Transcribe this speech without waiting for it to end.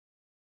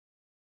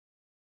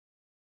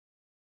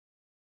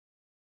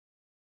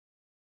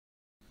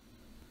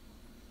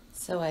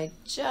So I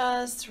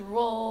just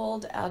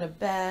rolled out of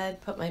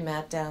bed, put my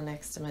mat down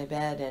next to my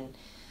bed, and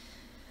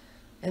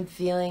I'm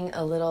feeling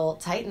a little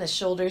tight in the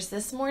shoulders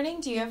this morning.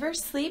 Do you ever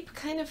sleep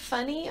kind of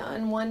funny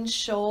on one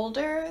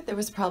shoulder? There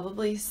was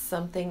probably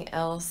something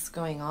else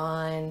going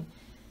on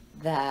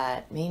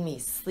that made me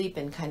sleep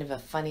in kind of a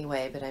funny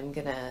way, but I'm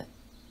gonna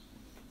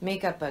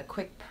make up a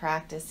quick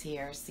practice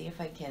here, see if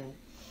I can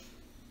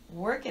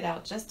work it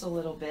out just a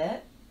little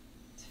bit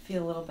to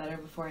feel a little better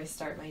before I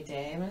start my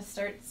day. I'm going to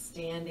start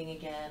standing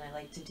again. I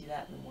like to do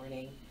that in the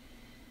morning.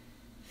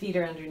 Feet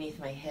are underneath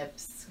my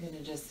hips. I'm going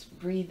to just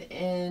breathe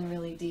in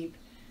really deep.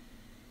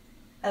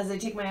 As I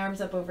take my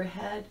arms up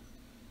overhead,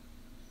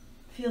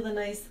 feel the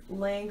nice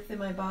length in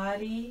my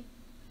body.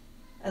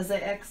 As I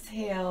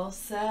exhale,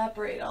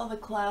 separate all the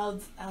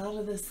clouds out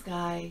of the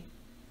sky.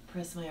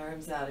 Press my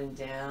arms out and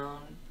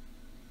down.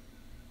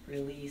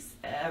 Release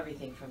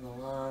everything from the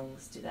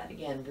lungs. Do that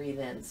again. Breathe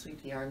in.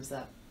 Sweep the arms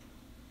up.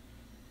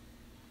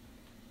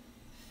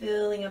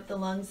 Filling up the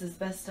lungs as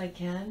best I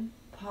can.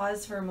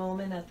 Pause for a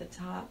moment at the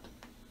top.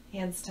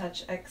 Hands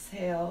touch.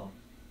 Exhale.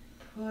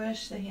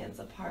 Push the hands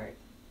apart.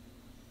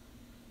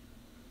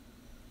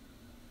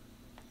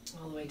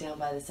 All the way down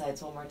by the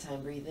sides. One more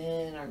time. Breathe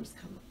in. Arms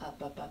come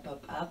up, up, up,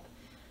 up, up.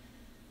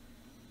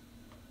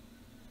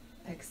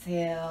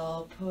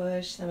 Exhale.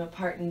 Push them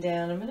apart and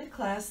down. I'm going to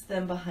clasp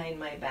them behind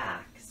my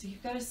back. So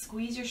you've got to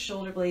squeeze your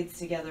shoulder blades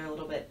together a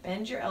little bit.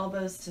 Bend your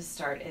elbows to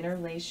start.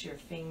 Interlace your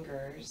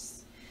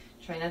fingers.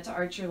 Try not to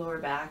arch your lower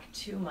back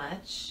too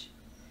much.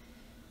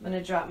 I'm going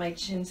to drop my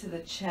chin to the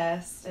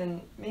chest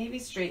and maybe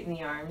straighten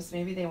the arms.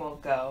 Maybe they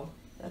won't go.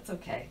 That's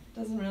okay.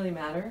 Doesn't really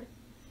matter.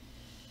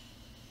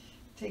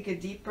 Take a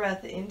deep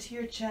breath into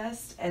your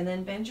chest and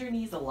then bend your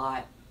knees a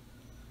lot.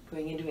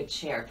 Going into a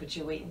chair. Put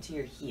your weight into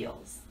your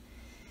heels.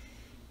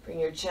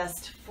 Bring your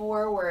chest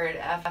forward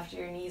after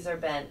your knees are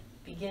bent.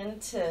 Begin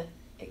to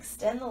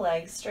extend the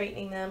legs,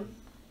 straightening them.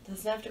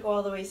 Doesn't have to go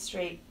all the way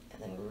straight.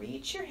 And then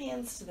reach your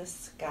hands to the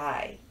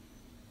sky.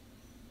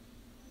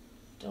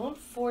 Don't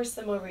force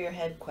them over your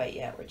head quite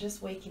yet. We're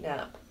just waking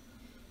up.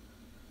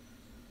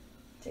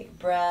 Take a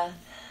breath.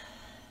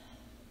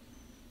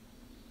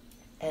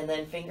 And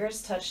then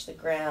fingers touch the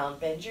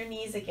ground. Bend your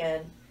knees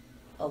again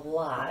a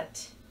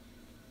lot.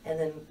 And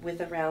then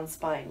with a round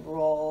spine,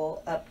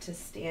 roll up to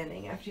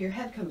standing. After your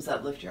head comes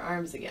up, lift your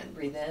arms again.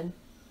 Breathe in.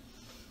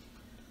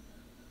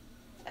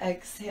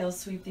 Exhale,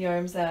 sweep the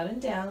arms out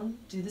and down.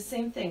 Do the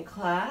same thing.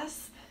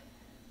 Clasp.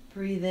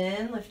 Breathe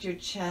in, lift your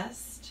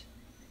chest.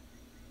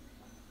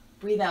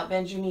 Breathe out,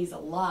 bend your knees a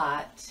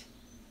lot.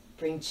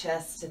 Bring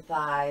chest to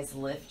thighs,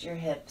 lift your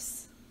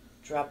hips,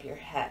 drop your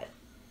head.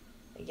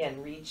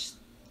 Again, reach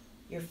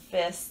your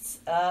fists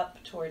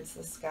up towards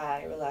the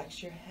sky.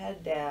 Relax your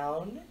head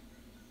down.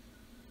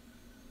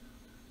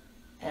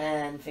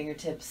 And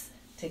fingertips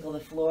tickle the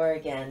floor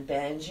again.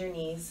 Bend your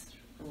knees,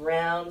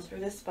 round through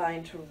the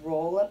spine to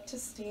roll up to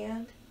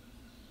stand.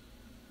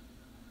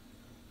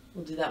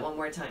 We'll do that one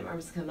more time.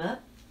 Arms come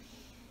up.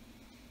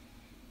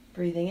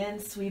 Breathing in,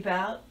 sweep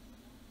out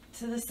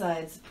to the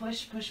sides.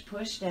 Push, push,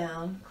 push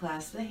down.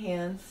 Clasp the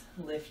hands.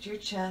 Lift your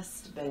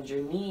chest. Bend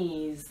your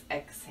knees.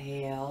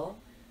 Exhale.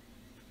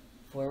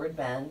 Forward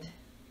bend.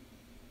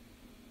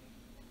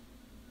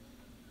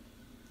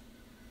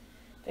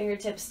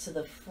 Fingertips to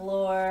the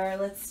floor.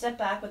 Let's step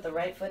back with the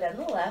right foot and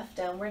the left.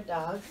 Downward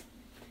dog.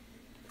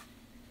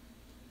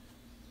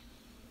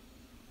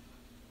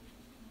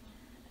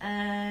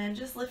 And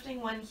just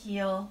lifting one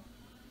heel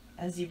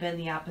as you bend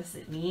the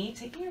opposite knee,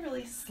 taking a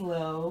really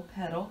slow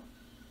pedal.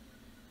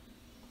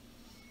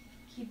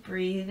 Keep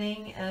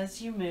breathing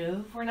as you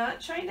move. We're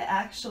not trying to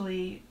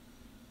actually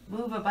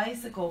move a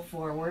bicycle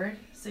forward,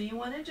 so you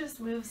want to just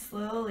move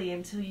slowly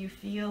until you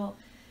feel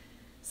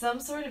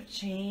some sort of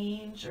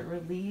change or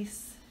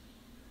release.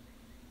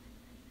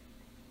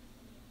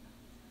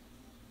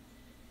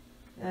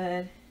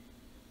 Good.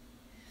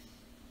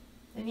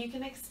 And you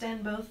can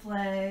extend both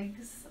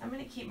legs. I'm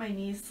going to keep my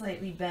knees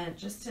slightly bent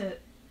just to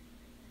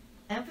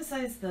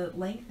emphasize the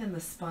length in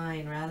the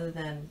spine rather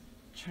than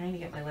trying to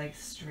get my legs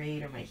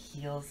straight or my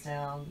heels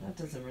down. That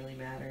doesn't really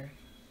matter.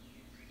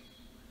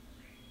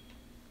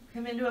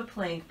 Come into a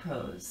plank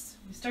pose.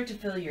 You start to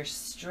feel your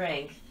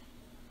strength.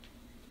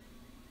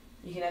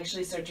 You can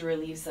actually start to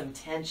relieve some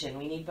tension.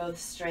 We need both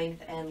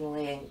strength and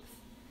length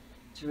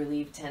to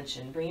relieve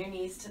tension. Bring your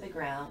knees to the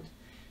ground.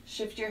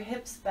 Shift your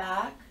hips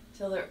back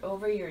till they're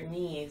over your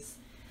knees.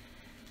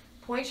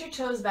 Point your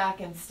toes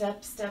back and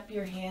step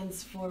your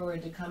hands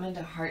forward to come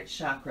into heart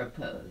chakra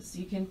pose.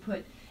 You can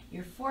put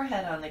your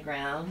forehead on the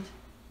ground,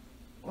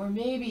 or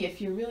maybe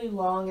if you're really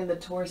long in the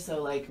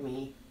torso like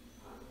me,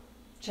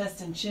 chest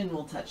and chin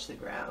will touch the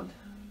ground.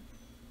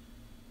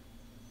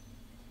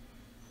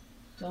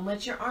 Don't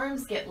let your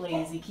arms get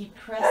lazy. Keep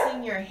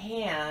pressing your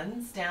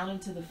hands down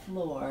into the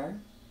floor.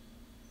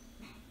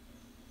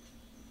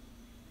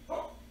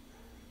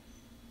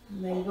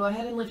 And then go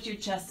ahead and lift your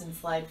chest and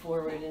slide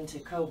forward into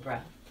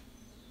cobra.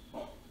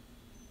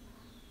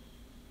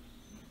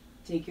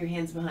 Take your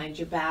hands behind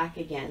your back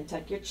again.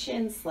 Tuck your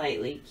chin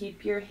slightly.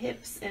 Keep your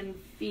hips and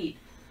feet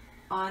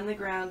on the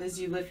ground as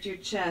you lift your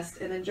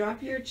chest, and then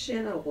drop your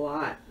chin a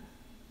lot.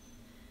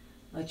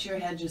 Let your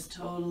head just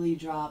totally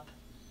drop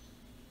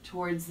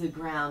towards the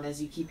ground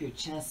as you keep your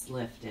chest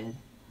lifted.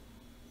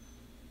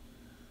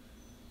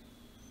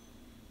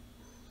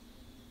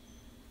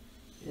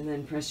 And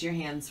then press your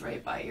hands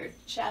right by your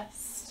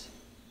chest.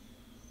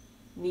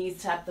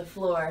 Knees tap the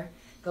floor.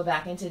 Go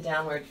back into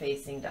downward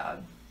facing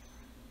dog.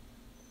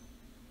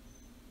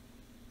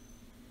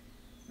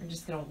 We're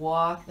just going to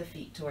walk the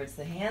feet towards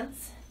the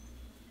hands.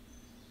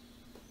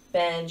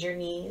 Bend your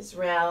knees,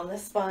 round the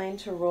spine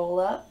to roll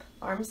up.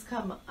 Arms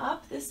come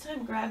up. This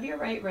time grab your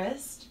right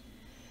wrist.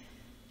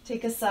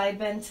 Take a side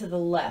bend to the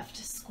left.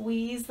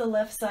 Squeeze the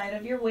left side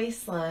of your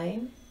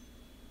waistline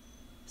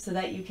so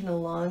that you can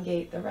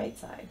elongate the right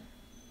side.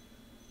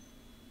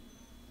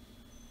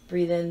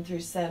 Breathe in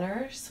through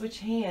center. Switch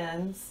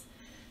hands.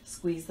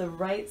 Squeeze the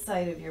right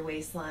side of your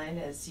waistline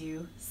as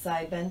you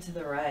side bend to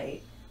the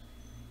right.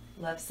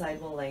 Left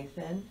side will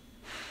lengthen.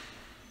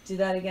 Do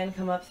that again.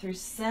 Come up through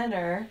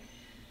center.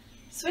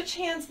 Switch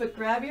hands, but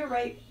grab your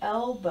right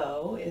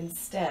elbow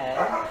instead.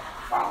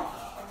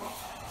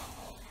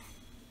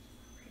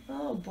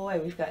 Oh boy,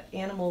 we've got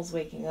animals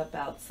waking up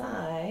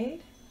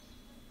outside.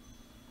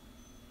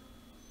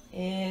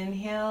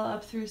 Inhale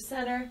up through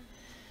center.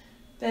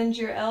 Bend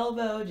your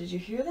elbow. Did you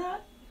hear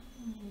that?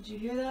 Did you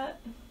hear that?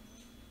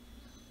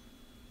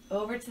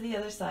 Over to the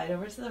other side,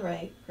 over to the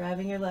right,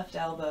 grabbing your left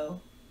elbow.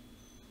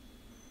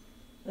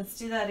 Let's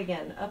do that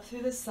again. Up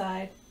through the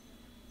side,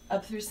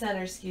 up through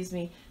center, excuse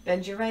me.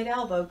 Bend your right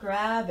elbow,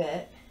 grab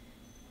it.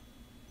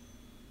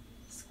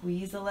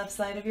 Squeeze the left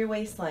side of your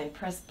waistline.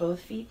 Press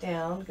both feet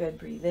down. Good.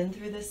 Breathe in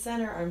through the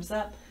center, arms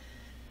up.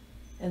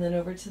 And then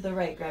over to the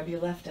right, grab your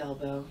left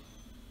elbow.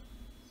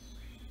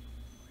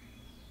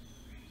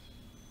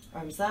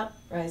 Arms up,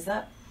 rise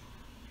up.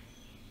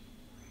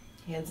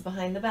 Hands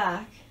behind the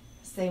back.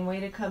 Same way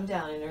to come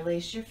down.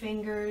 Interlace your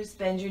fingers,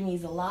 bend your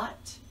knees a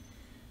lot.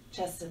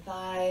 Chest to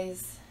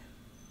thighs.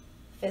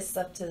 Fists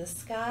up to the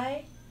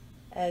sky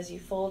as you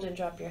fold and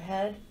drop your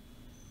head.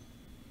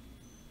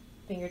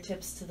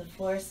 Fingertips to the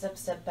floor, step,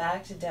 step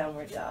back to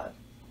downward dog.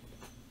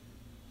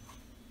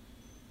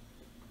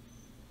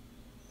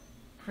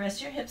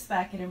 Press your hips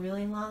back in a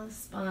really long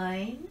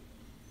spine.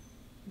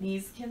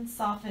 Knees can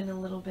soften a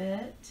little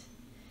bit.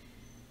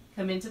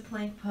 Come into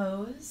plank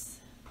pose.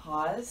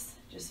 Pause.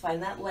 Just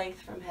find that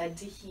length from head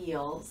to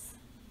heels.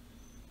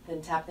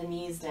 Then tap the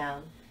knees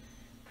down.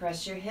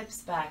 Press your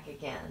hips back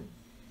again.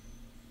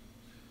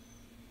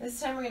 This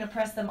time we're going to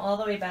press them all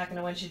the way back, and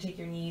I want you to take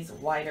your knees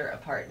wider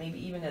apart, maybe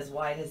even as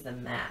wide as the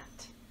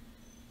mat.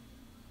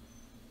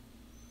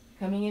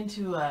 Coming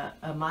into a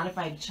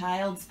modified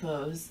child's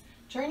pose,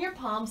 turn your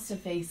palms to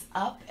face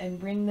up and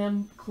bring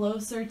them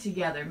closer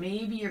together.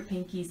 Maybe your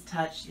pinkies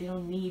touch. You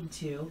don't need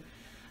to.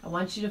 I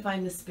want you to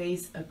find the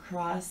space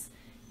across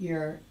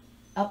your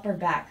upper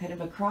back, kind of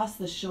across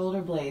the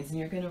shoulder blades, and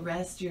you're going to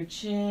rest your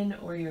chin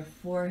or your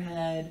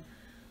forehead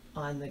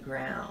on the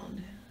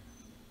ground.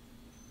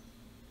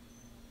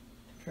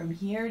 From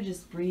here,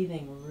 just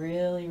breathing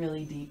really,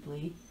 really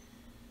deeply.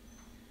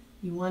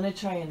 You want to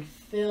try and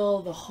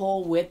fill the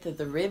whole width of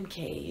the rib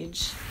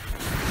cage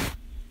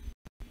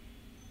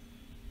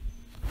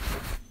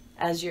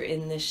as you're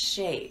in this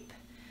shape.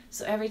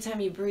 So every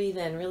time you breathe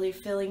in, really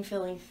filling,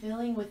 filling,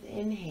 filling with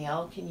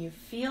inhale. Can you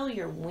feel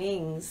your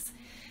wings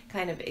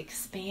kind of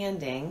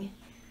expanding?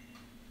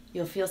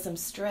 You'll feel some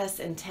stress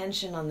and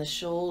tension on the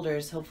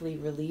shoulders, hopefully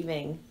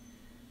relieving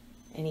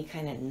any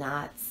kind of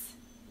knots.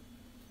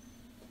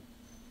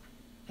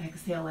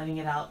 Exhale, letting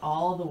it out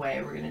all the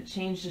way. We're going to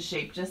change the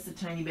shape just a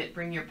tiny bit.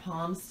 Bring your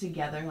palms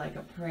together like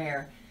a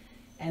prayer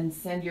and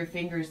send your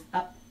fingers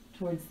up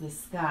towards the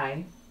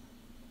sky.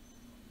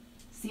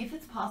 See if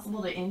it's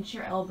possible to inch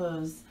your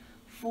elbows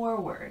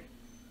forward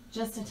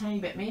just a tiny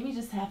bit, maybe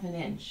just half an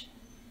inch.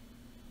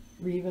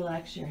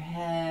 Relax your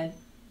head.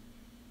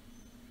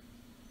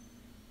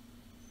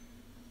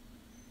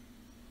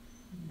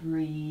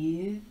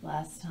 Breathe.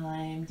 Last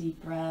time,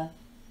 deep breath.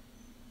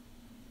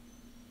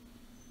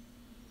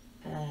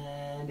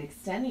 And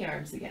extend the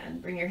arms again.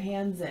 Bring your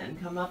hands in.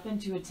 Come up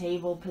into a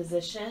table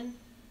position.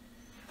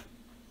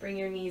 Bring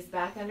your knees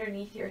back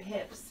underneath your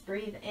hips.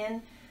 Breathe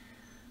in.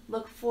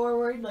 Look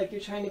forward like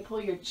you're trying to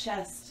pull your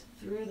chest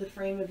through the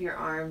frame of your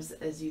arms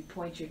as you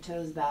point your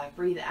toes back.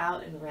 Breathe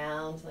out and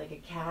round like a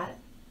cat.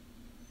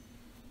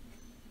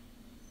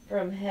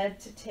 From head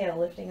to tail,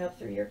 lifting up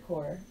through your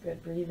core.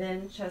 Good. Breathe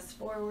in, chest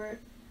forward,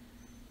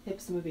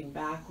 hips moving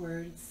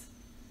backwards.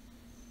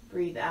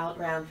 Breathe out,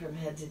 round from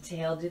head to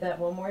tail. Do that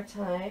one more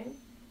time.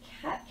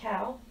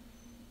 Cat-cow.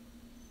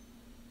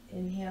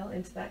 Inhale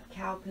into that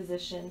cow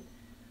position.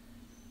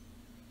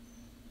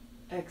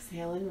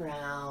 Exhale and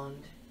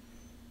round.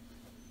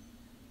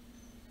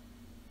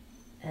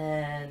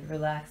 And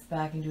relax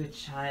back into a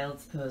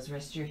child's pose.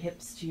 Rest your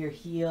hips to your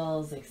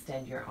heels.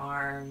 Extend your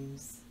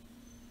arms.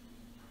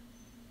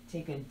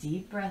 Take a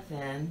deep breath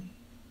in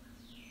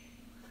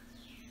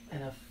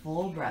and a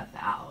full breath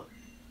out.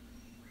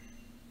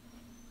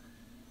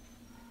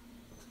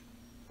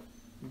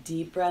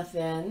 Deep breath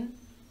in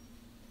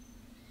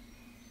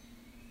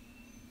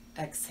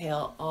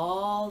Exhale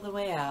all the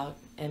way out.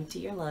 Empty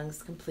your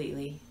lungs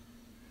completely.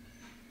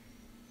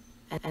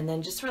 And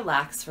then just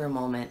relax for a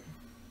moment.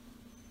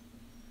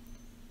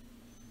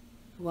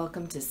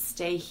 Welcome to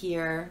stay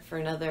here for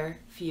another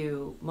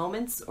few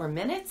moments or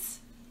minutes.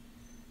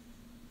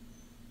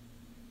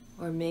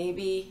 Or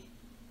maybe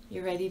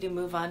you're ready to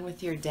move on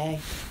with your day.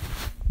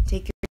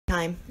 Take your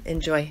time.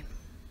 Enjoy.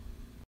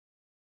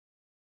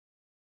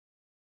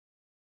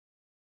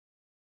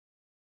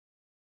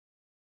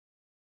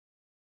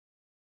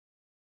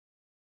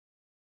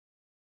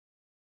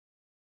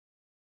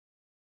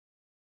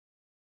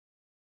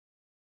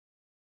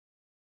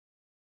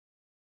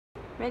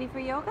 Ready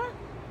for yoga?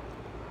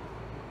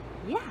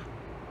 Yeah.